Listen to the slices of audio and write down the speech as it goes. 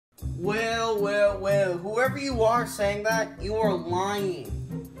Well, whoever you are saying that, you are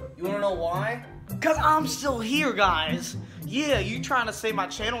lying. You wanna know why? Cause I'm still here, guys. Yeah, you trying to say my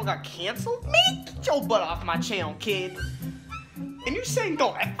channel got canceled? Man, get your butt off my channel, kid. And you're saying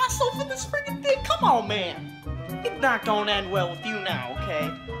go F myself in this freaking thing? Come on, man. It's not gonna end well with you now,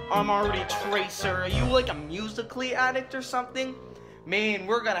 okay? I'm already Tracer. Are you like a Musical.ly addict or something? Man,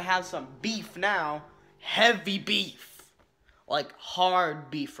 we're gonna have some beef now. Heavy beef. Like, hard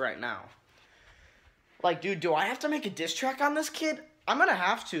beef right now. Like, dude, do I have to make a diss track on this kid? I'm gonna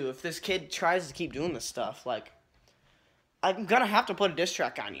have to if this kid tries to keep doing this stuff. Like, I'm gonna have to put a diss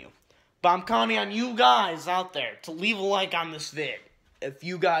track on you. But I'm counting on you guys out there to leave a like on this vid. If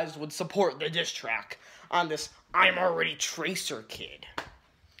you guys would support the diss track on this I'm Already Tracer kid.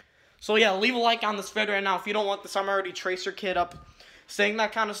 So yeah, leave a like on this vid right now if you don't want this I'm Already Tracer kid up saying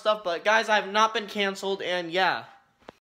that kind of stuff. But guys, I have not been canceled, and yeah.